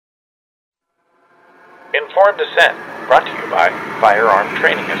Informed Dissent, brought to you by Firearm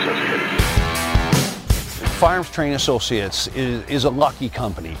Training Associates. Firearms Training Associates is a lucky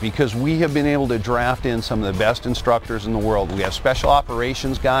company because we have been able to draft in some of the best instructors in the world. We have special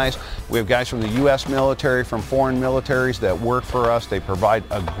operations guys. We have guys from the U.S. military, from foreign militaries that work for us. They provide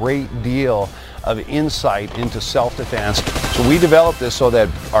a great deal of insight into self-defense. So we developed this so that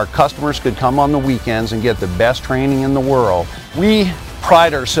our customers could come on the weekends and get the best training in the world. We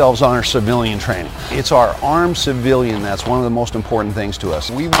pride ourselves on our civilian training. It's our armed civilian that's one of the most important things to us.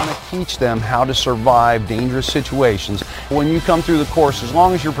 We want to teach them how to survive dangerous situations. When you come through the course, as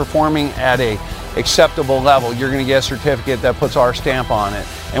long as you're performing at a acceptable level, you're going to get a certificate that puts our stamp on it,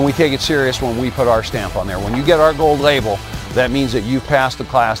 and we take it serious when we put our stamp on there. When you get our gold label, that means that you've passed the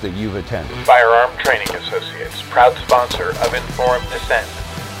class that you've attended. Firearm Training Associates, proud sponsor of Informed Dissent.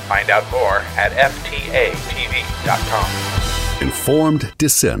 Find out more at ftatv.com. Informed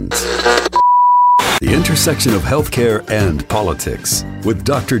Dissent. The intersection of healthcare and politics with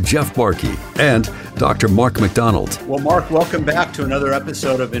Dr. Jeff Barkey and Dr. Mark McDonald. Well, Mark, welcome back to another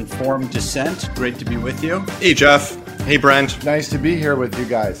episode of Informed Dissent. Great to be with you. Hey, Jeff. Hey, Brent. Nice to be here with you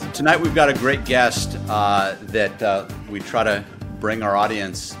guys. Tonight we've got a great guest that we try to bring our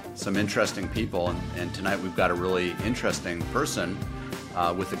audience some interesting people. And tonight we've got a really interesting person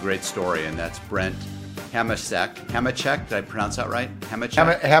with a great story, and that's Brent Hamacek. Hamacek, did I pronounce that right?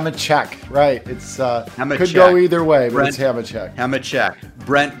 Hamacek? Hamacek, right. It's Hamacek. Could go either way, but Brent, it's Hamacek. Hamacek.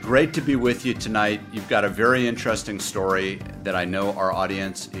 Brent, great to be with you tonight. You've got a very interesting story that I know our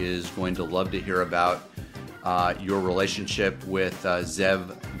audience is going to love to hear about. Your relationship with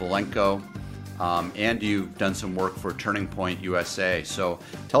Zev Valenko, and you've done some work for Turning Point USA. So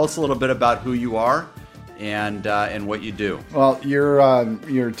tell us a little bit about who you are and what you do. Well,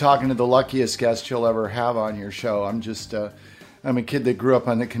 you're talking to the luckiest guest you'll ever have on your show. I'm a kid that grew up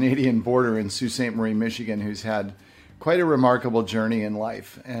on the Canadian border in Sault Ste. Marie, Michigan, who's had quite a remarkable journey in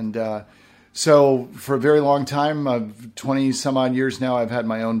life. And so for a very long time, 20 some odd years now, I've had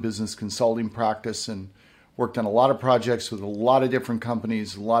my own business consulting practice and worked on a lot of projects with a lot of different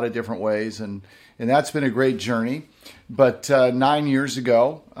companies, a lot of different ways, and that's been a great journey. But 9 years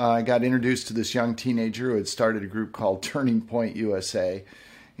ago, I got introduced to this young teenager who had started a group called Turning Point USA,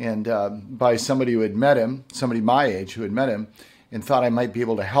 and by somebody who had met him, somebody my age who had met him, and thought I might be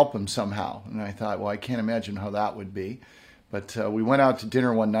able to help him somehow. And I thought, well, I can't imagine how that would be. But we went out to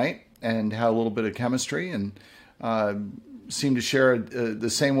dinner one night and had a little bit of chemistry and seem to share the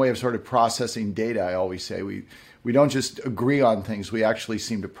same way of sort of processing data. I always say we don't just agree on things, we actually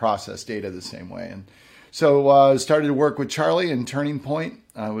seem to process data the same way. And so started to work with Charlie and Turning Point.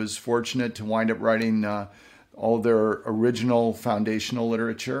 I was fortunate to wind up writing all of their original foundational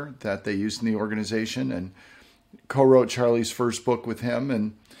literature that they used in the organization, and co-wrote Charlie's first book with him.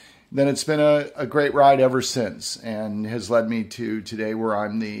 And then it's been a great ride ever since, and has led me to today where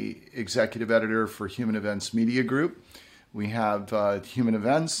I'm the executive editor for Human Events Media Group. We have Human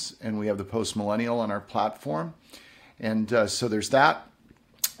Events, and we have the Post Millennial on our platform. And so there's that.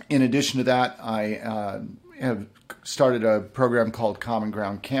 In addition to that, I have started a program called Common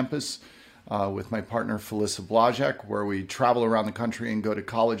Ground Campus with my partner, Felissa Blazek, where we travel around the country and go to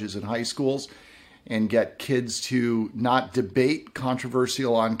colleges and high schools and get kids to not debate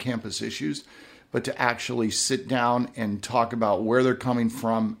controversial on-campus issues, but to actually sit down and talk about where they're coming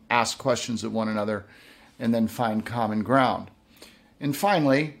from, ask questions of one another, and then find common ground. And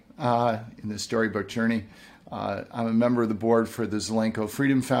finally, in the storybook journey, I'm a member of the board for the Zelenko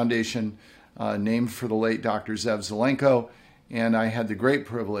Freedom Foundation, named for the late Dr. Zev Zelenko, and I had the great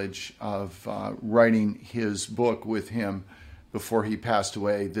privilege of writing his book with him before he passed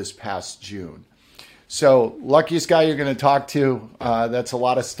away this past June. So, luckiest guy you're going to talk to. That's a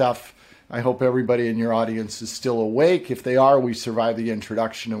lot of stuff. I hope everybody in your audience is still awake. If they are, we survive the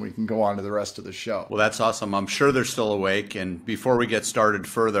introduction and we can go on to the rest of the show. Well, that's awesome. I'm sure they're still awake. And before we get started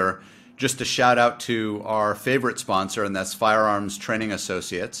further, just a shout out to our favorite sponsor, and that's Firearms Training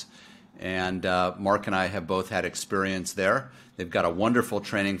Associates. And Mark and I have both had experience there. They've got a wonderful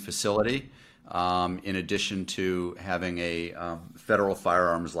training facility, in addition to having a federal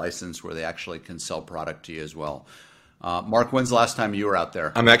firearms license where they actually can sell product to you as well. Mark, when's the last time you were out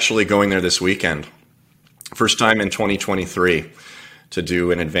there? I'm actually going there this weekend. First time in 2023 to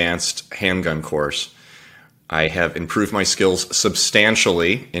do an advanced handgun course. I have improved my skills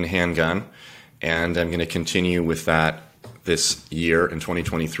substantially in handgun, and I'm going to continue with that this year in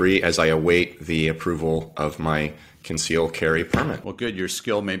 2023 as I await the approval of my concealed carry permit. Well, good. Your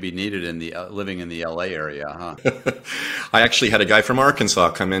skill may be needed in the living in the LA area, huh? I actually had a guy from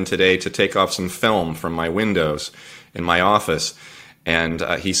Arkansas come in today to take off some film from my windows in my office, And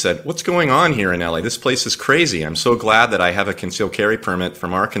he said, "What's going on here in LA? This place is crazy. I'm so glad that I have a concealed carry permit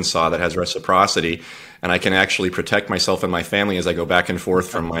from Arkansas that has reciprocity, and I can actually protect myself and my family as I go back and forth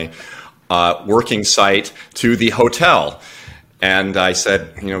from my working site to the hotel." And I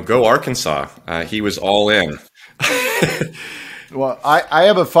said, go Arkansas. He was all in. Well, I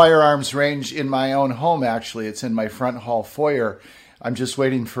have a firearms range in my own home, actually. It's in my front hall foyer. I'm just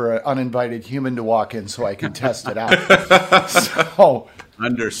waiting for an uninvited human to walk in so I can test it out. So,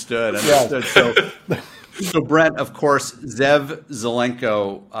 Understood. Yeah. So Brent, of course, Zev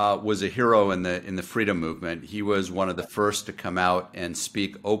Zelenko was a hero in the freedom movement. He was one of the first to come out and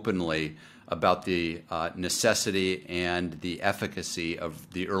speak openly about the necessity and the efficacy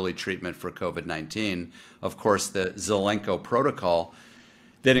of the early treatment for COVID-19. Of course, the Zelenko protocol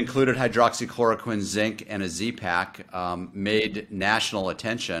that included hydroxychloroquine, zinc, and a Z-Pak made national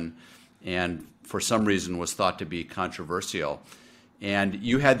attention and for some reason was thought to be controversial. And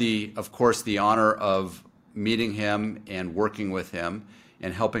you had of course, the honor of meeting him and working with him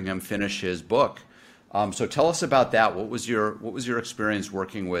and helping him finish his book. So tell us about that. What was your experience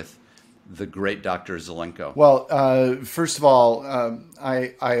working with the great Dr. Zelenko? Well, first of all,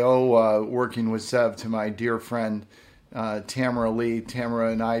 I owe working with Zev to my dear friend Tamara Lee.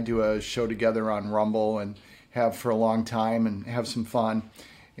 Tamara and I do a show together on Rumble and have for a long time and have some fun.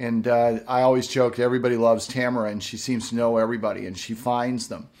 And I always joke that everybody loves Tamara, and she seems to know everybody, and she finds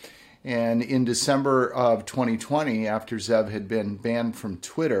them. And in December of 2020, after Zev had been banned from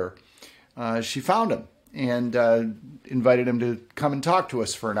Twitter, she found him and invited him to come and talk to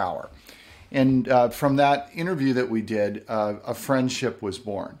us for an hour. And from that interview that we did, a friendship was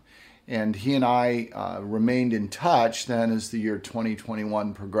born. And he and I remained in touch then as the year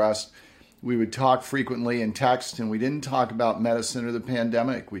 2021 progressed. We would talk frequently in text, and we didn't talk about medicine or the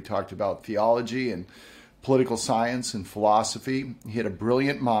pandemic. We talked about theology and political science and philosophy. He had a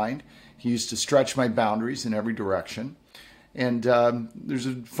brilliant mind. He used to stretch my boundaries in every direction. And there's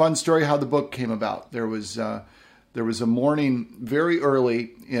a fun story how the book came about. There was a morning very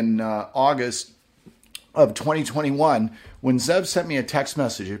early in August of 2021 when Zev sent me a text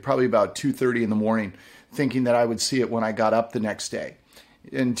message at probably about 2:30 in the morning, thinking that I would see it when I got up the next day.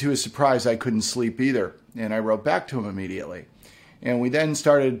 And to his surprise, I couldn't sleep either. And I wrote back to him immediately. And we then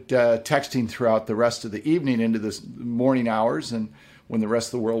started texting throughout the rest of the evening into the morning hours and when the rest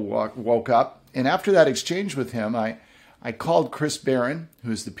of the world woke up. And after that exchange with him, I called Chris Barron,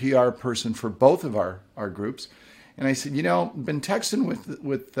 who's the PR person for both of our groups. And I said, been texting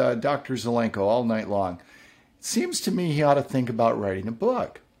with Dr. Zelenko all night long. It seems to me he ought to think about writing a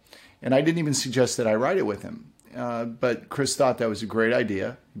book. And I didn't even suggest that I write it with him. But Chris thought that was a great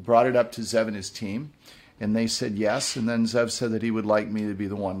idea. He brought it up to Zev and his team, and they said yes. And then Zev said that he would like me to be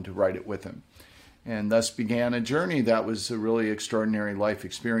the one to write it with him. And thus began a journey that was a really extraordinary life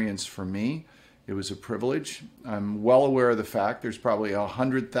experience for me. It was a privilege. I'm well aware of the fact there's probably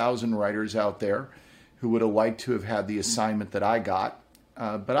 100,000 writers out there who would have liked to have had the assignment that I got,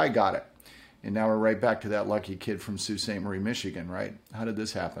 but I got it. And now we're right back to that lucky kid from Sault Ste. Marie, Michigan, right? How did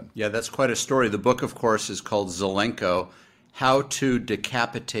this happen? Yeah, that's quite a story. The book, of course, is called Zelenko, How to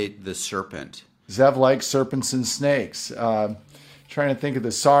Decapitate the Serpent. Zev likes serpents and snakes. Trying to think of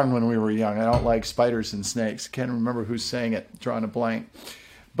the song when we were young. I don't like spiders and snakes. Can't remember who sang it. Drawing a blank.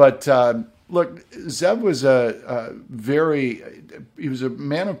 But look, Zev was he was a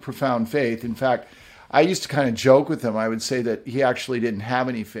man of profound faith. In fact, I used to kind of joke with him. I would say that he actually didn't have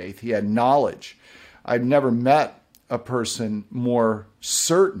any faith. He had knowledge. I've never met a person more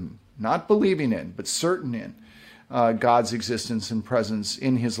certain, not believing in, but certain in God's existence and presence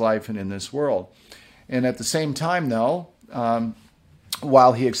in his life and in this world. And at the same time, though,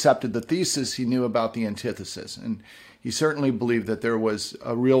 while he accepted the thesis, he knew about the antithesis. And he certainly believed that there was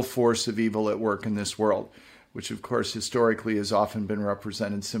a real force of evil at work in this world, which of course historically has often been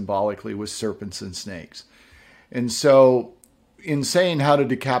represented symbolically with serpents and snakes. And so in saying How to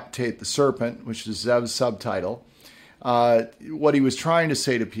Decapitate the Serpent, which is Zev's subtitle, what he was trying to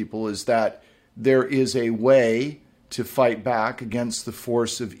say to people is that there is a way to fight back against the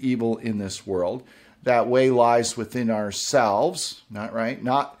force of evil in this world. That way lies within ourselves,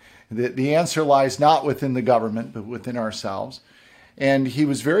 the answer lies not within the government, but within ourselves. And he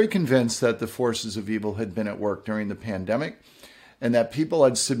was very convinced that the forces of evil had been at work during the pandemic and that people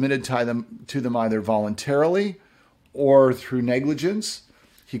had submitted to them either voluntarily or through negligence.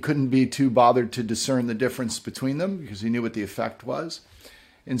 He couldn't be too bothered to discern the difference between them because he knew what the effect was.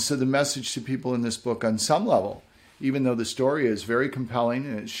 And so the message to people in this book on some level, even though the story is very compelling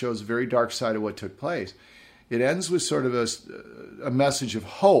and it shows a very dark side of what took place, it ends with sort of a message of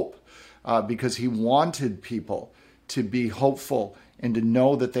hope because he wanted people to be hopeful and to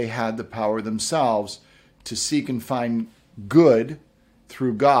know that they had the power themselves to seek and find good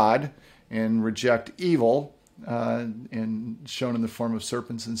through God and reject evil, and shown in the form of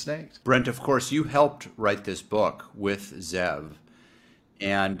serpents and snakes. Brent, of course, you helped write this book with Zev,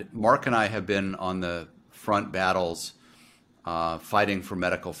 and Mark and I have been on the front battles fighting for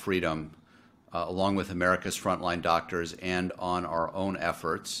medical freedom, along with America's frontline doctors, and on our own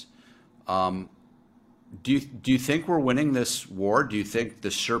efforts. Do you think we're winning this war? Do you think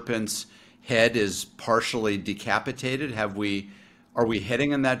the serpent's head is partially decapitated? Are we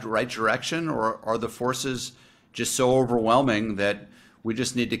heading in that right direction, or are the forces just so overwhelming that we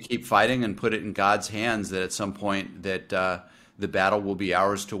just need to keep fighting and put it in God's hands, that at some point that the battle will be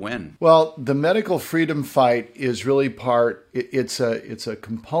ours to win? Well, the medical freedom fight is really it's a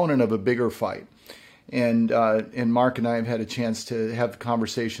component of a bigger fight. And Mark and I have had a chance to have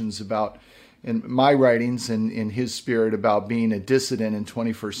conversations about, in my writings and in his spirit, about being a dissident in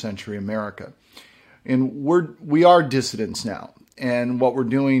 21st century America. And we are dissidents now. And what we're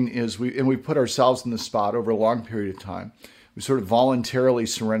doing is we put ourselves in the spot over a long period of time. We sort of voluntarily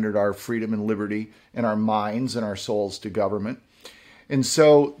surrendered our freedom and liberty and our minds and our souls to government. And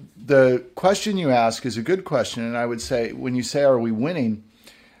so the question you ask is a good question. And I would say, when you say, are we winning?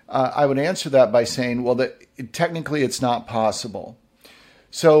 I would answer that by saying, well, technically it's not possible.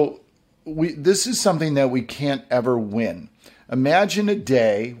 So this is something that we can't ever win. Imagine a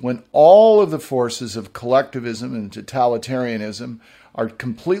day when all of the forces of collectivism and totalitarianism are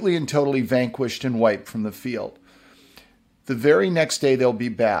completely and totally vanquished and wiped from the field. The very next day they'll be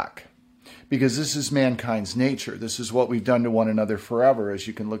back, because this is mankind's nature. This is what we've done to one another forever, as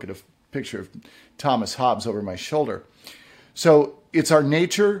you can look at a picture of Thomas Hobbes over my shoulder. So it's our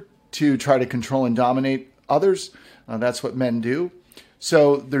nature to try to control and dominate others. That's what men do.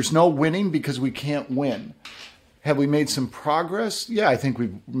 So there's no winning because we can't win. Have we made some progress? Yeah, I think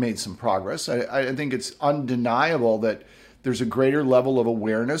we've made some progress. I think it's undeniable that there's a greater level of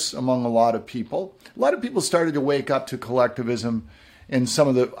awareness among a lot of people. A lot of people started to wake up to collectivism and some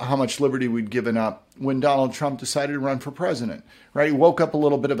of how much liberty we'd given up when Donald Trump decided to run for president, right? He woke up a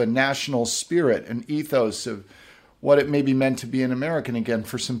little bit of a national spirit, an ethos of what it maybe meant to be an American again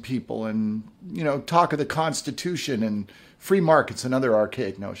for some people, and, talk of the Constitution and free markets and other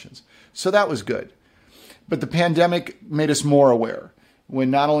archaic notions. So that was good. But the pandemic made us more aware,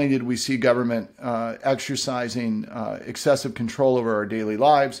 when not only did we see government exercising excessive control over our daily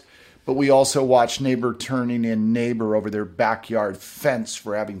lives, but we also watched neighbor turning in neighbor over their backyard fence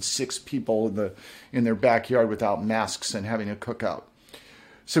for having 6 people in their backyard without masks and having a cookout.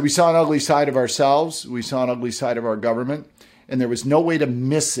 So we saw an ugly side of ourselves, we saw an ugly side of our government, and there was no way to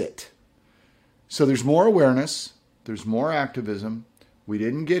miss it. So there's more awareness, there's more activism. We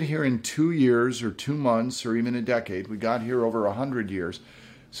didn't get here in 2 years or 2 months or even a decade. We got here over 100 years.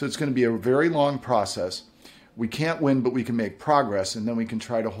 So it's going to be a very long process. We can't win, but we can make progress, and then we can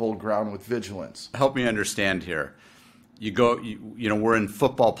try to hold ground with vigilance. Help me understand here. We're in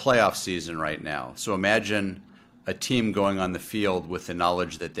football playoff season right now. So imagine a team going on the field with the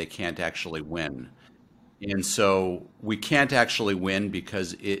knowledge that they can't actually win. And so we can't actually win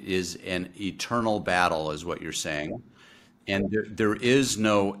because it is an eternal battle, is what you're saying. And there is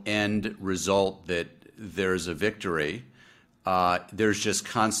no end result that there's a victory. There's just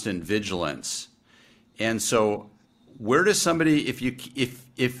constant vigilance. And so where does somebody, if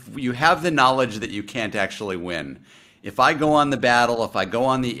you have the knowledge that you can't actually win, if I go on the battle, if I go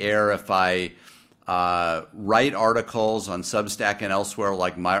on the air, if I write articles on Substack and elsewhere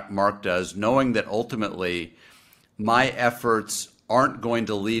like Mark does, knowing that ultimately my efforts aren't going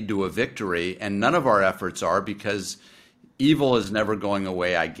to lead to a victory, and none of our efforts are, because evil is never going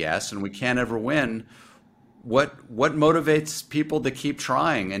away, I guess, and we can't ever win. What motivates people to keep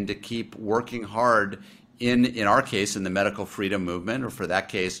trying and to keep working hard in our case, in the medical freedom movement, or for that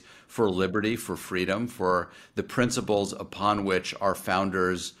case, for liberty, for freedom, for the principles upon which our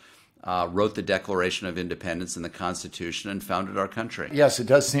founders wrote the Declaration of Independence and the Constitution and founded our country? Yes, it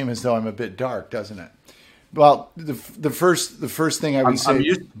does seem as though I'm a bit dark, doesn't it? Well, the first thing I would say,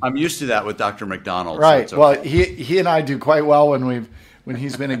 I'm used to that with Dr. McDonald. Right. So okay. Well, he and I do quite well when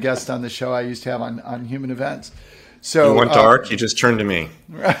he's been a guest on the show I used to have on Human Events. So you want dark? You just turn to me.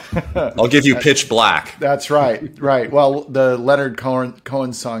 I'll give you pitch black. That's right. Right. Well, the Leonard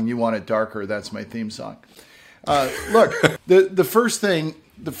Cohen song "You Want It Darker." That's my theme song. Look, the first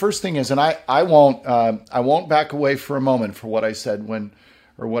thing is, and I won't back away for a moment for what I said when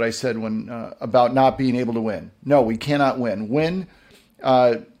about not being able to win. No, we cannot win. Win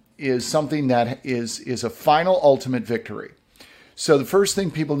is something that is a final ultimate victory. So the first thing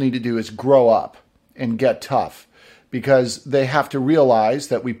people need to do is grow up and get tough. because they have to realize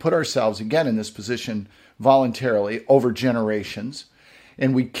that we put ourselves again in this position voluntarily over generations,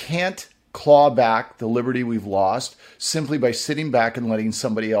 and we can't claw back the liberty we've lost simply by sitting back and letting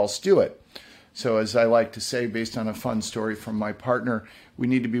somebody else do it. So as I like to say, based on a fun story from my partner, we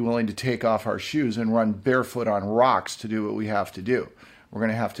need to be willing to take off our shoes and run barefoot on rocks to do what we have to do. We're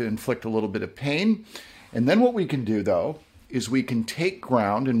going to have to inflict a little bit of pain. And then what we can do, though, is we can take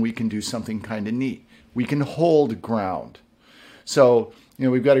ground and we can do something kind of neat. We can hold ground. So,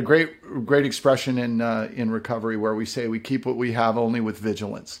 we've got a great expression in recovery where we say we keep what we have only with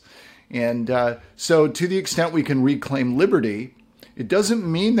vigilance. And so to the extent we can reclaim liberty, it doesn't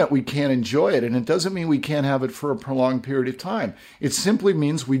mean that we can't enjoy it, and it doesn't mean we can't have it for a prolonged period of time. It simply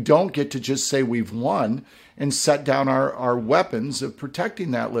means we don't get to just say we've won and set down our weapons of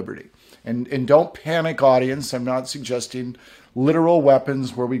protecting that liberty. And don't panic, audience. I'm not suggesting literal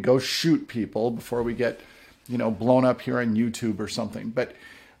weapons where we go shoot people before we get, blown up here on YouTube or something. But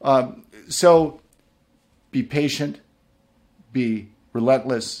so be patient, be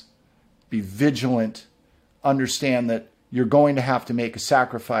relentless, be vigilant, understand that you're going to have to make a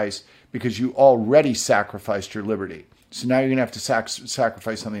sacrifice because you already sacrificed your liberty. So now you're going to have to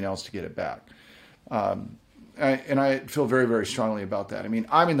sacrifice something else to get it back. And I feel very, very strongly about that. I mean,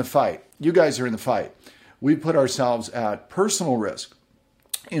 I'm in the fight. You guys are in the fight. We put ourselves at personal risk,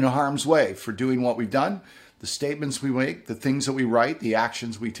 in harm's way for doing what we've done, the statements we make, the things that we write, the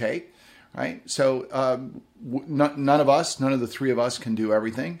actions we take, right? So none of the three of us can do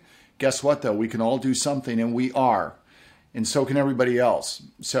everything. Guess what, though? We can all do something, and we are. And so can everybody else.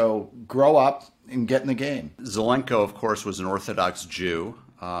 So grow up and get in the game. Zelenko, of course, was an Orthodox Jew,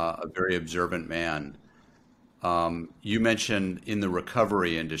 a very observant man. You mentioned in the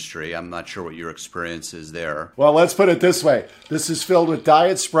recovery industry. I'm not sure what your experience is there. Well, let's put it this way. This is filled with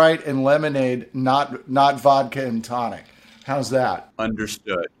Diet Sprite and lemonade, not vodka and tonic. How's that?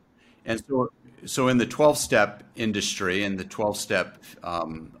 Understood. And so in the 12-step industry, in the 12-step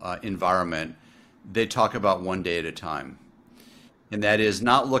environment, they talk about one day at a time. And that is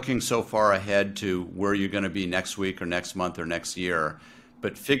not looking so far ahead to where you're going to be next week or next month or next year,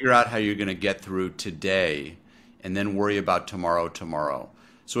 but figure out how you're going to get through today and then worry about tomorrow.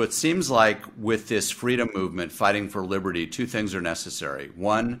 So it seems like with this freedom movement, fighting for liberty, two things are necessary.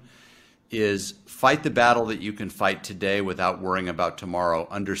 One is fight the battle that you can fight today without worrying about tomorrow,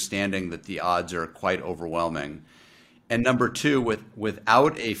 understanding that the odds are quite overwhelming. And number two,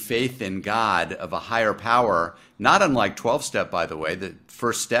 without a faith in God of a higher power, not unlike 12-step, by the way, the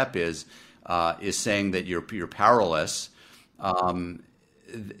first step is saying that you're powerless.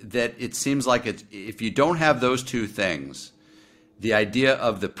 That it seems like if you don't have those two things, the idea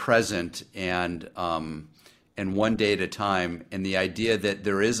of the present and one day at a time, and the idea that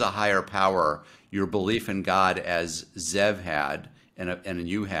there is a higher power, your belief in God as Zev had and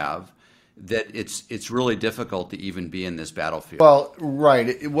you have, that it's really difficult to even be in this battlefield. Well,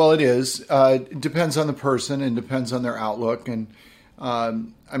 right. Well, it is. It depends on the person and depends on their outlook. And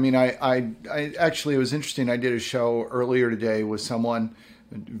I mean, I actually, it was interesting. I did a show earlier today with someone,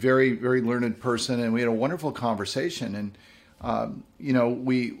 a very, very learned person, and we had a wonderful conversation. And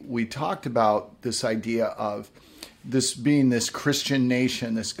we talked about this idea of this being this Christian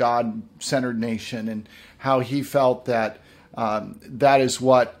nation, this God-centered nation, and how he felt that that is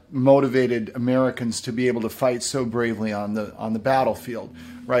what motivated Americans to be able to fight so bravely on the battlefield,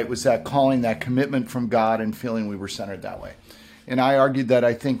 right? Was that calling, that commitment from God, and feeling we were centered that way. And I argued that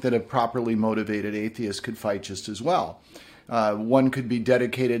I think that a properly motivated atheist could fight just as well. One could be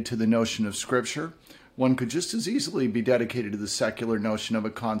dedicated to the notion of Scripture. One could just as easily be dedicated to the secular notion of a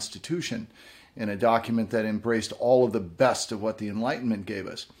constitution and a document that embraced all of the best of what the Enlightenment gave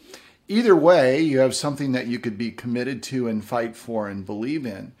us. Either way, you have something that you could be committed to and fight for and believe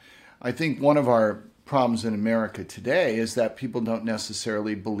in. I think one of our problems in America today is that people don't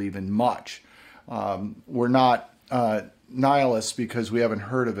necessarily believe in much. We're not nihilists because we haven't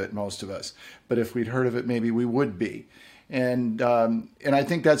heard of it, most of us. But if we'd heard of it, maybe we would be. And I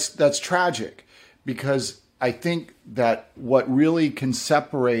think that's tragic, because I think that what really can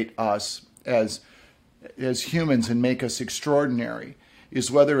separate us as humans and make us extraordinary is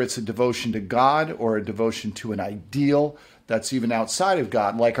whether it's a devotion to God or a devotion to an ideal that's even outside of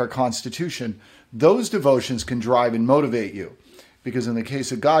God, like our Constitution. Those devotions can drive and motivate you, because in the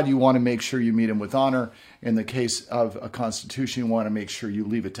case of God, you want to make sure you meet him with honor. In the case of a Constitution, you want to make sure you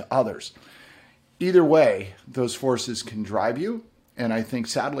leave it to others. Either way, those forces can drive you. And I think,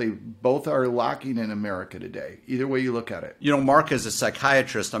 sadly, both are lacking in America today, either way you look at it. You know, Mark, as a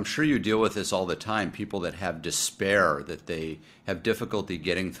psychiatrist, I'm sure you deal with this all the time, people that have despair, that they have difficulty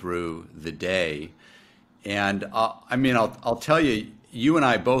getting through the day. And I'll tell you, you and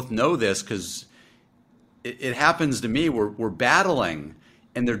I both know this because it happens to me. We're battling,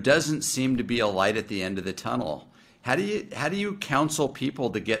 and there doesn't seem to be a light at the end of the tunnel. How do you counsel people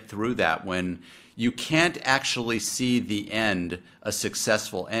to get through that when you can't actually see the end, a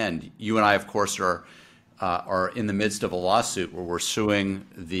successful end? You and I, of course, are in the midst of a lawsuit where we're suing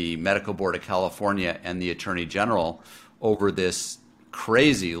the Medical Board of California and the Attorney General over this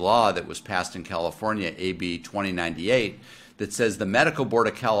crazy law that was passed in California, AB 2098, that says the Medical Board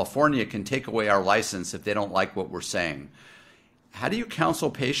of California can take away our license if they don't like what we're saying. How do you counsel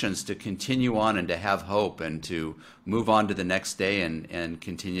patients to continue on and to have hope and to move on to the next day and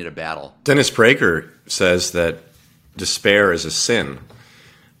continue to battle? Dennis Prager says that despair is a sin.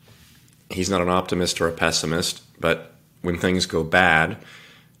 He's not an optimist or a pessimist, but when things go bad,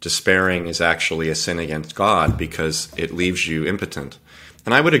 despairing is actually a sin against God because it leaves you impotent.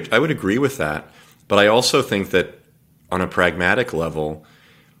 And I would agree with that, but I also think that on a pragmatic level,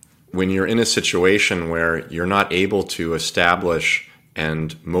 when you're in a situation where you're not able to establish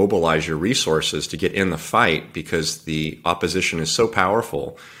and mobilize your resources to get in the fight because the opposition is so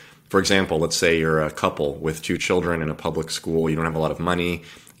powerful. For example, let's say you're a couple with 2 children in a public school, you don't have a lot of money,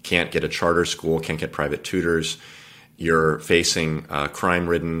 can't get a charter school, can't get private tutors, you're facing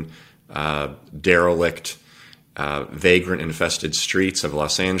crime-ridden, derelict, vagrant-infested streets of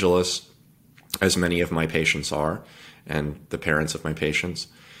Los Angeles, as many of my patients are, and the parents of my patients.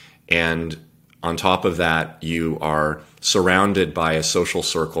 And on top of that, you are surrounded by a social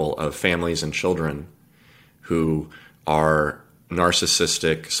circle of families and children who are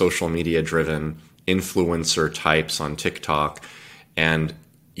narcissistic, social media-driven influencer types on TikTok, and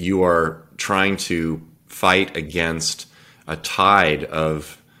you are trying to fight against a tide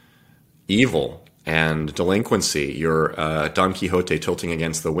of evil and delinquency. You're Don Quixote tilting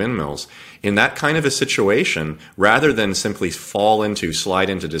against the windmills. In that kind of a situation, rather than simply slide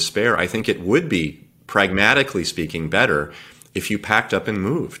into despair, I think it would be, pragmatically speaking, better if you packed up and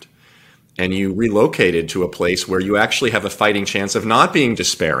moved and you relocated to a place where you actually have a fighting chance of not being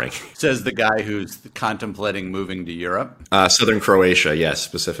despairing. Says the guy who's contemplating moving to Europe. Southern Croatia, yes,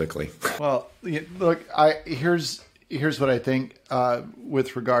 specifically. Well, look, here's what I think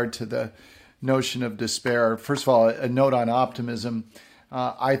with regard to the notion of despair. First of all, a note on optimism.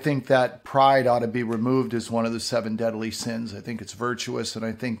 I think that pride ought to be removed as one of the 7 deadly sins. I think it's virtuous, and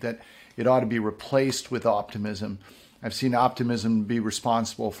I think that it ought to be replaced with optimism. I've seen optimism be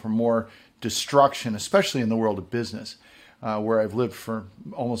responsible for more destruction, especially in the world of business, where I've lived for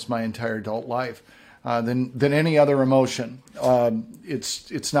almost my entire adult life, than any other emotion.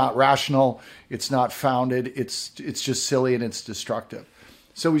 It's not rational. It's not founded. It's just silly, and it's destructive.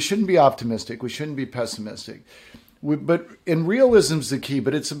 So we shouldn't be optimistic. We shouldn't be pessimistic. And realism's the key,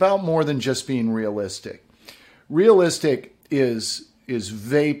 but it's about more than just being realistic. Realistic is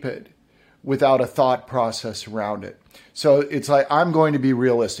vapid without a thought process around it. So it's like, I'm going to be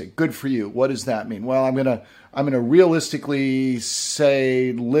realistic. Good for you. What does that mean? Well, I'm going to realistically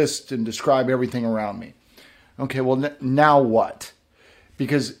list and describe everything around me. Okay, well, now what?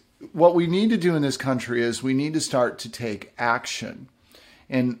 Because what we need to do in this country is we need to start to take action.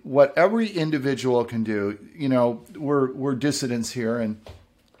 And what every individual can do, we're dissidents here, and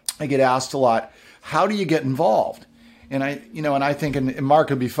I get asked a lot, how do you get involved? And I think, and Mark,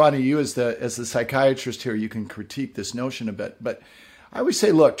 it'd be funny, you as the psychiatrist here, you can critique this notion a bit, but I always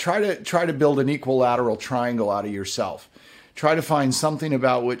say, look, try to build an equilateral triangle out of yourself. Try to find something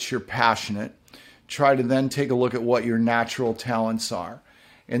about which you're passionate. Try to then take a look at what your natural talents are,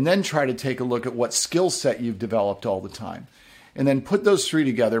 and then try to take a look at what skill set you've developed all the time. And then put those 3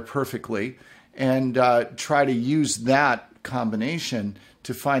 together perfectly and try to use that combination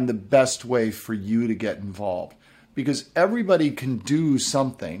to find the best way for you to get involved. Because everybody can do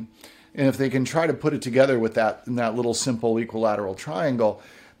something. And if they can try to put it together with that in that little simple equilateral triangle,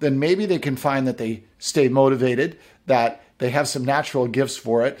 then maybe they can find that they stay motivated, that they have some natural gifts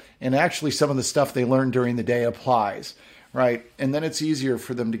for it, and actually some of the stuff they learned during the day applies, right? And then it's easier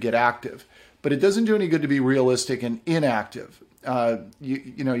for them to get active. But it doesn't do any good to be realistic and inactive.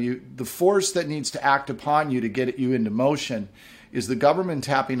 The force that needs to act upon you to get you into motion is the government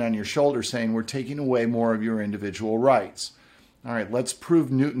tapping on your shoulder saying, we're taking away more of your individual rights. All right, let's prove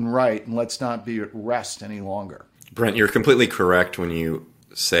Newton right, and let's not be at rest any longer. Brent, you're completely correct when you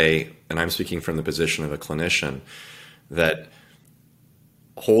say, and I'm speaking from the position of a clinician, that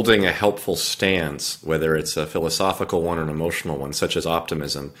holding a helpful stance, whether it's a philosophical one or an emotional one, such as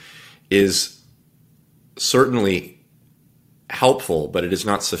optimism, is certainly helpful, but it is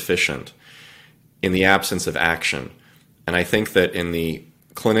not sufficient in the absence of action. And I think that in the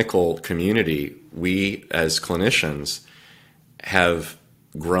clinical community, we as clinicians have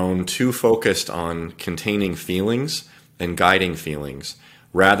grown too focused on containing feelings and guiding feelings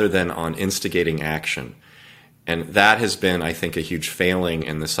rather than on instigating action. And that has been, I think, a huge failing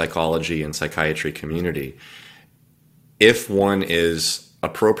in the psychology and psychiatry community. If one is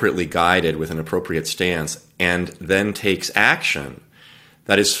appropriately guided with an appropriate stance and then takes action,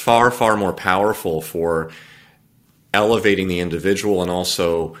 that is far, far more powerful for elevating the individual and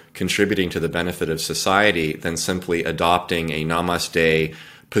also contributing to the benefit of society than simply adopting a namaste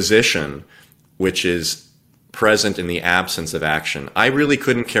position, which is present in the absence of action. I really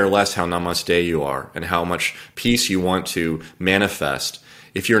couldn't care less how namaste you are and how much peace you want to manifest.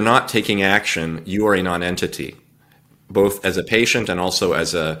 If you're not taking action, you are a non-entity, both as a patient and also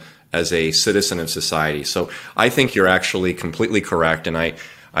as a citizen of society. So I think you're actually completely correct, and I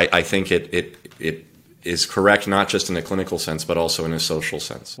think it is correct not just in a clinical sense, but also in a social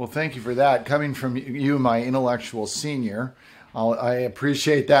sense. Well, thank you for that. Coming from you, my intellectual senior, I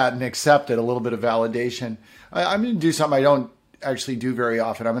appreciate that and accept it, a little bit of validation. I'm going to do something I don't actually do very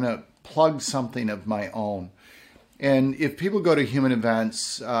often. I'm going to plug something of my own. And if people go to Human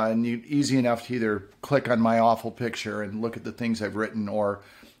Events, easy enough to either click on my awful picture and look at the things I've written, or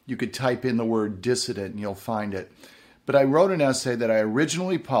you could type in the word dissident and you'll find it. But I wrote an essay that I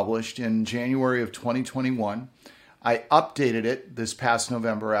originally published in January of 2021. I updated it this past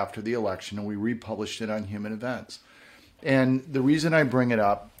November after the election, and we republished it on Human Events. And the reason I bring it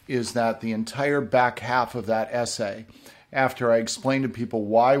up is that the entire back half of that essay, after I explained to people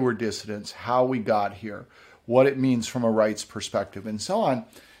why we're dissidents, how we got here, what it means from a rights perspective, and so on,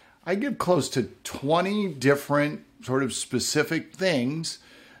 I give close to 20 different sort of specific things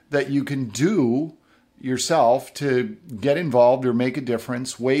that you can do yourself to get involved or make a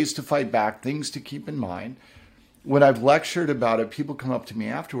difference, ways to fight back, things to keep in mind. When I've lectured about it, people come up to me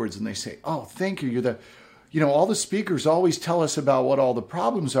afterwards and they say, "Oh, thank you. All the speakers always tell us about what all the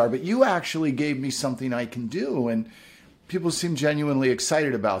problems are, but you actually gave me something I can do." And people seem genuinely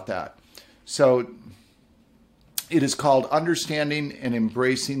excited about that. So it is called Understanding and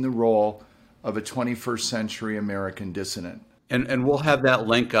Embracing the Role of a 21st Century American Dissident. And we'll have that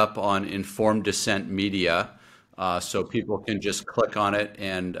link up on Informed Dissent Media, so people can just click on it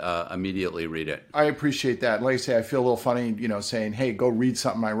and immediately read it. I appreciate that. Like I say, I feel a little funny, saying, "Hey, go read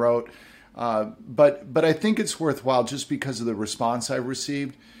something I wrote." But I think it's worthwhile just because of the response I've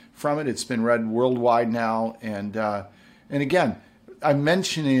received from it. It's been read worldwide now, and again, I'm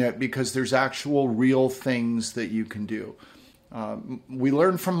mentioning it because there's actual real things that you can do. We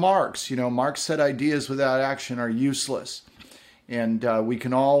learned from Marx. Marx said ideas without action are useless. And we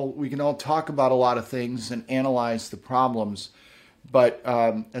can all talk about a lot of things and analyze the problems, but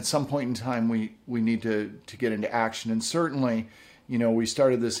at some point in time we need to get into action. And certainly, we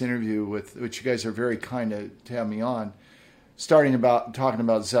started this interview with, which you guys are very kind to have me on, talking about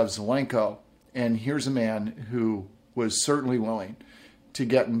Zev Zelenko. And here's a man who was certainly willing to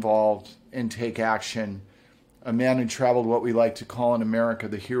get involved and take action. A man who traveled what we like to call in America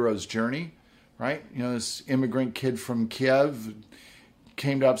the hero's journey. Right? This immigrant kid from Kiev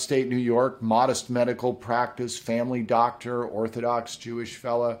came to upstate New York, modest medical practice, family doctor, Orthodox Jewish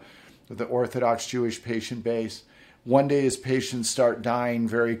fella with the Orthodox Jewish patient base. One day his patients start dying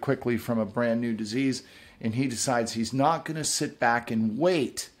very quickly from a brand new disease, and he decides he's not going to sit back and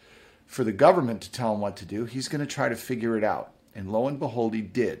wait for the government to tell him what to do. He's going to try to figure it out. And lo and behold, he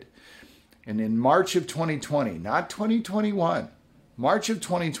did. And in March of 2020, not 2021, March of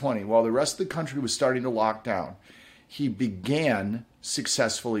 2020, while the rest of the country was starting to lock down, he began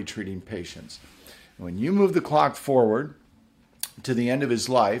successfully treating patients. When you move the clock forward to the end of his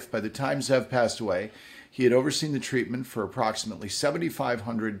life, by the time Zev passed away, he had overseen the treatment for approximately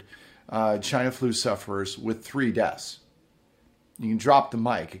 7,500 China flu sufferers with 3 deaths. You can drop the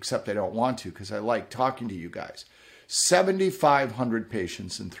mic, except I don't want to because I like talking to you guys. 7,500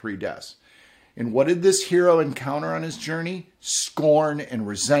 patients and 3 deaths. And what did this hero encounter on his journey? Scorn and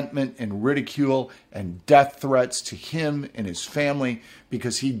resentment and ridicule and death threats to him and his family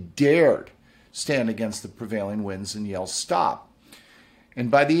because he dared stand against the prevailing winds and yell, "Stop."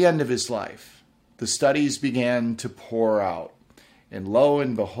 And by the end of his life, the studies began to pour out. And lo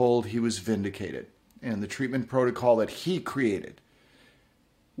and behold, he was vindicated. And the treatment protocol that he created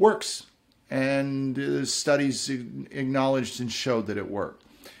works. And studies acknowledged and showed that it worked.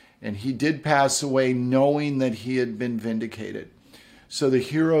 And he did pass away knowing that he had been vindicated. So the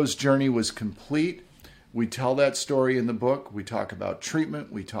hero's journey was complete. We tell that story in the book. We talk about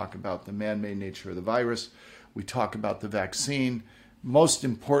treatment. We talk about the man-made nature of the virus. We talk about the vaccine. Most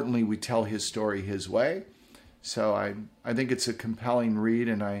importantly, we tell his story his way. So I think it's a compelling read,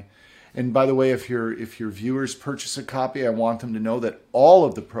 and by the way, if your viewers purchase a copy, I want them to know that all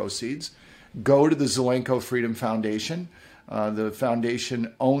of the proceeds go to the Zelenko Freedom Foundation. The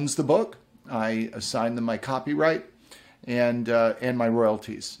foundation owns the book. I assign them my copyright and my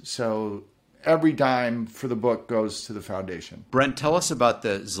royalties. So every dime for the book goes to the foundation. Brent, tell us about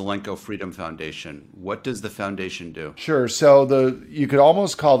the Zelenko Freedom Foundation. What does the foundation do? Sure. So you could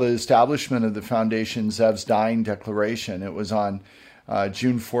almost call the establishment of the foundation Zev's dying declaration. It was on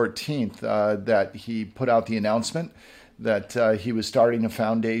June 14th that he put out the announcement that he was starting a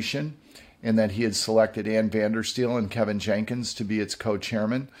foundation and that he had selected Ann Vandersteel and Kevin Jenkins to be its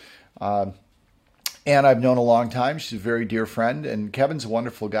co-chairman. Ann I've known a long time. She's a very dear friend, and Kevin's a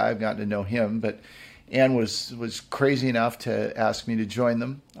wonderful guy. I've gotten to know him, but Ann was crazy enough to ask me to join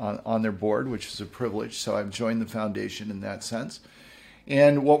them on their board, which is a privilege. So I've joined the foundation in that sense.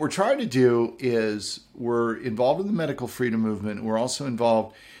 And what we're trying to do is we're involved in the medical freedom movement. We're also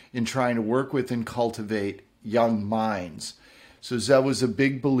involved in trying to work with and cultivate young minds. So Zev was a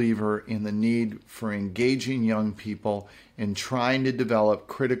big believer in the need for engaging young people in trying to develop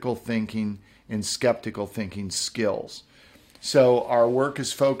critical thinking and skeptical thinking skills. So our work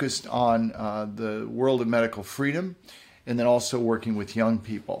is focused on the world of medical freedom and then also working with young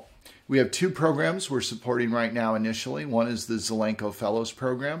people. We have two programs we're supporting right now initially. One is the Zelenko Fellows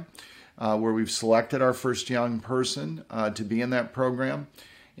Program, where we've selected our first young person to be in that program.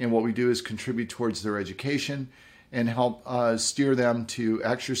 And what we do is contribute towards their education and help steer them to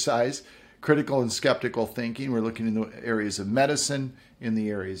exercise critical and skeptical thinking. We're looking in the areas of medicine, in the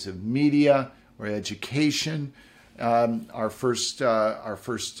areas of media or education. Our first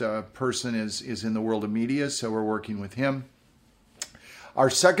person is in the world of media, so we're working with him. Our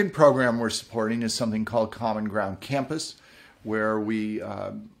second program we're supporting is something called Common Ground Campus, where we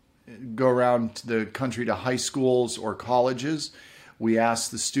go around the country to high schools or colleges. We ask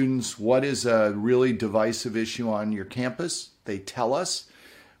the students, what is a really divisive issue on your campus? They tell us.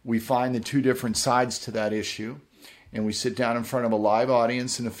 We find the two different sides to that issue, and we sit down in front of a live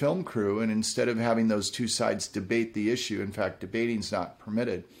audience and a film crew, and instead of having those two sides debate the issue, in fact, debating's not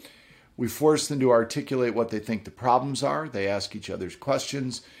permitted, we force them to articulate what they think the problems are. They ask each other's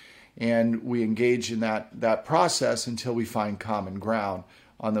questions, and we engage in that process until we find common ground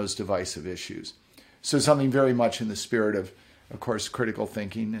on those divisive issues. So something very much in the spirit of course, critical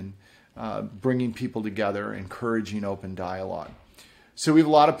thinking and bringing people together, encouraging open dialogue. So we have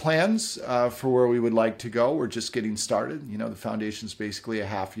a lot of plans for where we would like to go. We're just getting started. You know, the foundation's basically a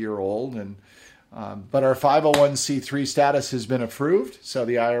half year old, but our 501c3 status has been approved, so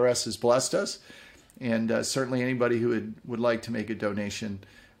the IRS has blessed us. And certainly anybody who would like to make a donation,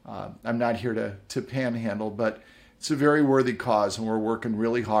 I'm not here to panhandle, but it's a very worthy cause, and we're working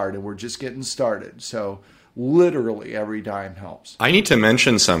really hard, and we're just getting started. So literally every dime helps. I need to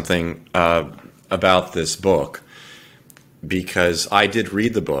mention something about this book, because I did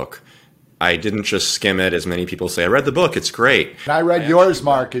read the book. I didn't just skim it, as many people say. I read the book. It's great. And I read yours,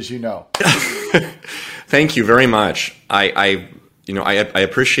 Mark, as you know. Thank you very much. I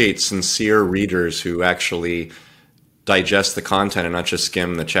appreciate sincere readers who actually digest the content and not just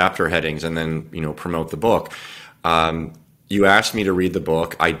skim the chapter headings and then, promote the book. You asked me to read the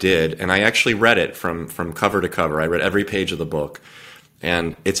book. I did, and I actually read it from cover to cover. I read every page of the book,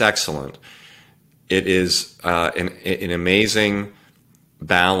 and it's excellent. It is an amazing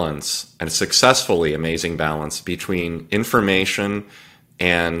balance, and a successfully amazing balance between information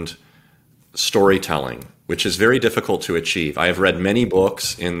and storytelling, which is very difficult to achieve. I have read many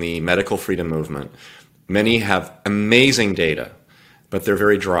books in the medical freedom movement. Many have amazing data, but they're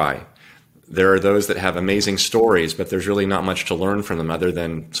very dry. There are those that have amazing stories, but there's really not much to learn from them other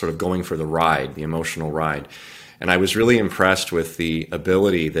than sort of going for the ride, the emotional ride. And I was really impressed with the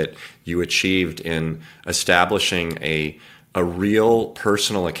ability that you achieved in establishing a real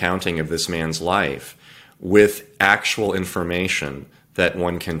personal accounting of this man's life with actual information that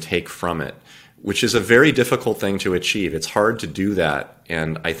one can take from it, which is a very difficult thing to achieve. It's hard to do that,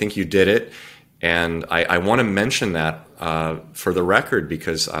 and I think you did it. And I want to mention that for the record,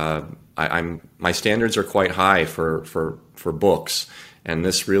 because my standards are quite high for books, and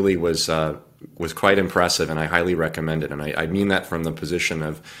this really was quite impressive, and I highly recommend it. And I mean that from the position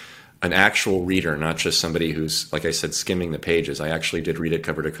of an actual reader, not just somebody who's, like I said, skimming the pages. I actually did read it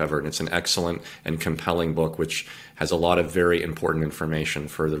cover to cover, and it's an excellent and compelling book, which has a lot of very important information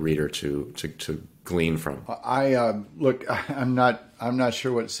for the reader to glean from. Look, I'm not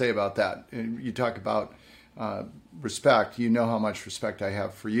sure what to say about that. You talk about respect. You know how much respect I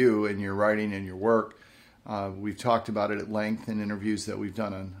have for you and your writing and your work. We've talked about it at length in interviews that we've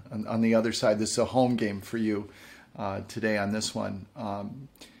done on the other side. This is a home game for you today on this one.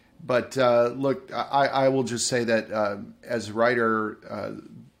 But look, I will just say that as a writer,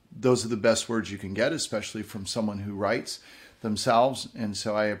 those are the best words you can get, especially from someone who writes themselves. And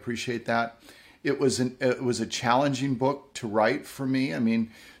so I appreciate that. It was a challenging book to write for me. I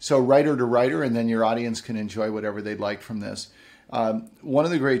mean, so writer to writer, and then your audience can enjoy whatever they'd like from this. One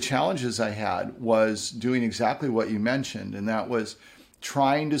of the great challenges I had was doing exactly what you mentioned, and that was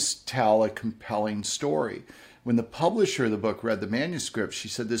trying to tell a compelling story. When the publisher of the book read the manuscript, she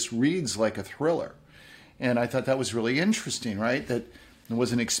said, "This reads like a thriller." And I thought that was really interesting, right? That I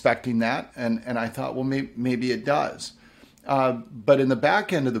wasn't expecting that. And I thought, well, maybe it does. But in the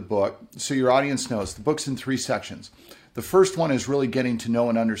back end of the book, so your audience knows, the book's in 3 sections. The first one is really getting to know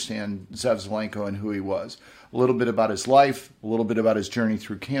and understand Zev Zelenko and who he was. A little bit about his life, a little bit about his journey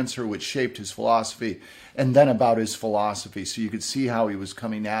through cancer, which shaped his philosophy, and then about his philosophy, so you could see how he was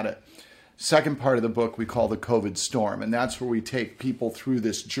coming at it. Second part of the book we call the COVID storm, and that's where we take people through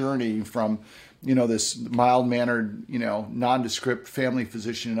this journey from, this mild-mannered, nondescript family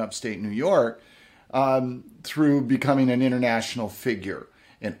physician in upstate New York through becoming an international figure,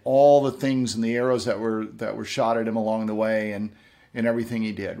 and all the things and the arrows that were shot at him along the way, and everything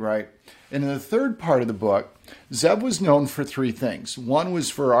he did, right? And in the third part of the book, Zev was known for 3 things. One was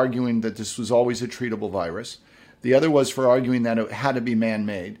for arguing that this was always a treatable virus. The other was for arguing that it had to be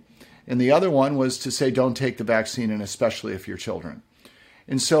man-made. And the other one was to say, don't take the vaccine, and especially if you're children.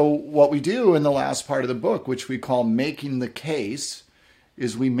 And so what we do in the last part of the book, which we call making the case,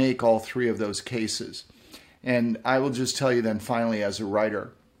 is we make all 3 of those cases. And I will just tell you then finally as a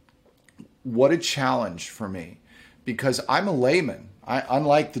writer, what a challenge for me, because I'm a layman.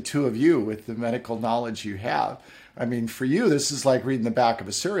 Unlike the 2 of you with the medical knowledge you have. I mean, for you, this is like reading the back of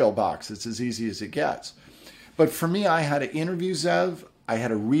a cereal box. It's as easy as it gets. But for me, I had to interview Zev. I had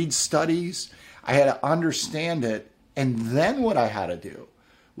to read studies. I had to understand it. And then what I had to do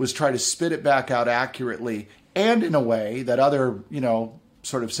was try to spit it back out accurately and in a way that other,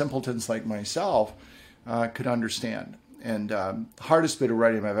 sort of simpletons like myself could understand. And hardest bit of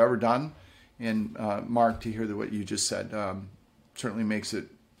writing I've ever done. And Mark, to hear what you just said, certainly makes it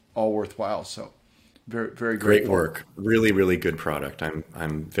all worthwhile. So very, very great work. Really, really good product.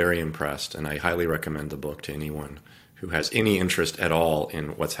 I'm very impressed, and I highly recommend the book to anyone who has any interest at all in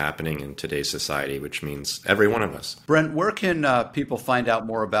what's happening in today's society, which means every one of us. Brent, where can people find out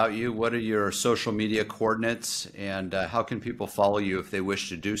more about you? What are your social media coordinates, and how can people follow you if they wish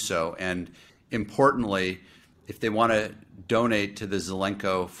to do so? And importantly, if they want to donate to the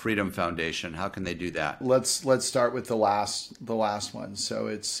Zelenko Freedom Foundation, how can they do that? Let's start with the last one. So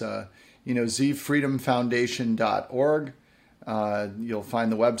it's zfreedomfoundation.org. You'll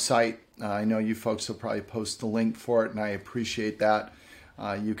find the website. I know you folks will probably post the link for it, and I appreciate that.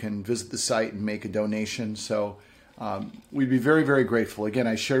 You can visit the site and make a donation. So we'd be very, very grateful. Again,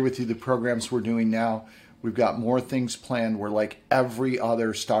 I shared with you the programs we're doing now. We've got more things planned. We're like every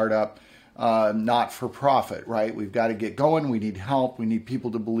other startup. Not for profit, right? We've got to get going. We need help. We need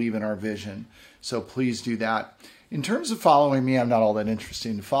people to believe in our vision. So please do that. In terms of following me, I'm not all that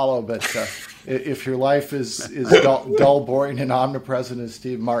interesting to follow, but if your life is dull, boring, and omnipresent, as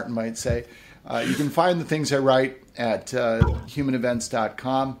Steve Martin might say, you can find the things I write at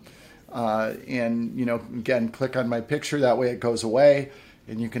humanevents.com. And, again, click on my picture. That way it goes away,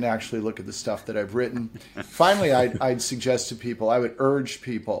 and you can actually look at the stuff that I've written. Finally, I'd suggest to people, I would urge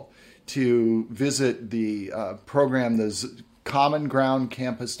people to visit the program, the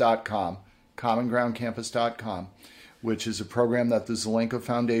commongroundcampus.com, which is a program that the Zelenko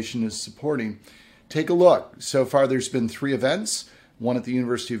Foundation is supporting. Take a look. So far, there's been 3 events, one at the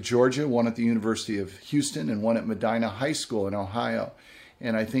University of Georgia, one at the University of Houston, and one at Medina High School in Ohio.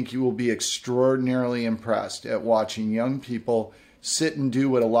 And I think you will be extraordinarily impressed at watching young people sit and do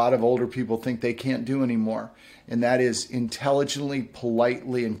what a lot of older people think they can't do anymore. And that is intelligently,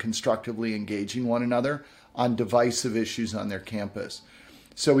 politely, and constructively engaging one another on divisive issues on their campus.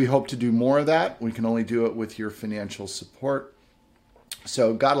 So we hope to do more of that. We can only do it with your financial support.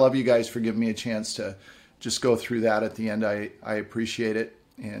 So God love you guys for giving me a chance to just go through that at the end. I appreciate it.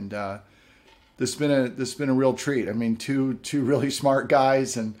 And this has been a real treat. I mean, two really smart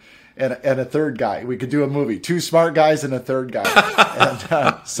guys and a third guy. We could do a movie. 2 smart guys and a third guy.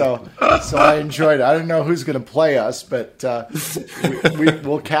 And so I enjoyed it. I don't know who's going to play us, but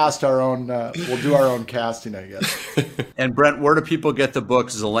we'll cast our own. We'll do our own casting, I guess. And Brent, where do people get the book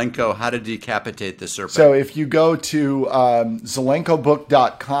Zelenko, How to Decapitate the Serpent? So if you go to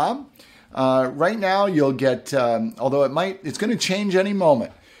zelenkobook.com, right now you'll get, although it's going to change any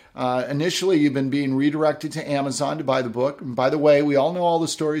moment. Initially, you've been being redirected to Amazon to buy the book. And by the way, we all know all the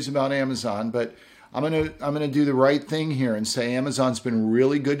stories about Amazon, but I'm gonna do the right thing here and say Amazon's been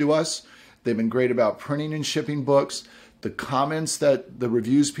really good to us. They've been great about printing and shipping books. The comments that the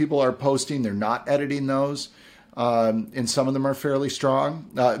reviews people are posting, they're not editing those. And some of them are fairly strong.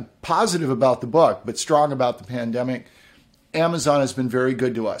 Positive about the book, but strong about the pandemic. Amazon has been very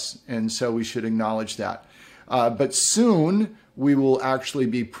good to us, and so we should acknowledge that. But soon, we will actually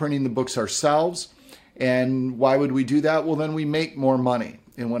be printing the books ourselves. And why would we do that? Well, then we make more money.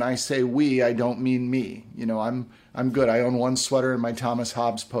 And when I say we, I don't mean me. You know, I'm good. I own one sweater and my Thomas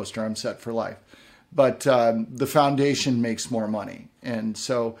Hobbes poster. I'm set for life. But the foundation makes more money. And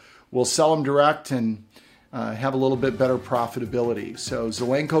so we'll sell them direct and have a little bit better profitability. So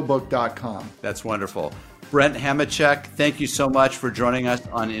zelenkobook.com. That's wonderful. Brent Hamachek, thank you so much for joining us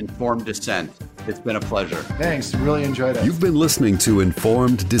on Informed Dissent. It's been a pleasure. Thanks. Really enjoyed it. You've been listening to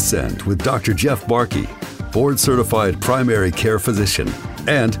Informed Dissent with Dr. Jeff Barkey, board-certified primary care physician,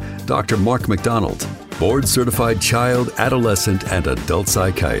 and Dr. Mark McDonald, board-certified child, adolescent, and adult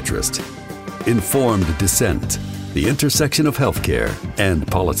psychiatrist. Informed Dissent, the intersection of healthcare and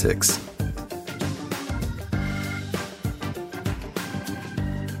politics.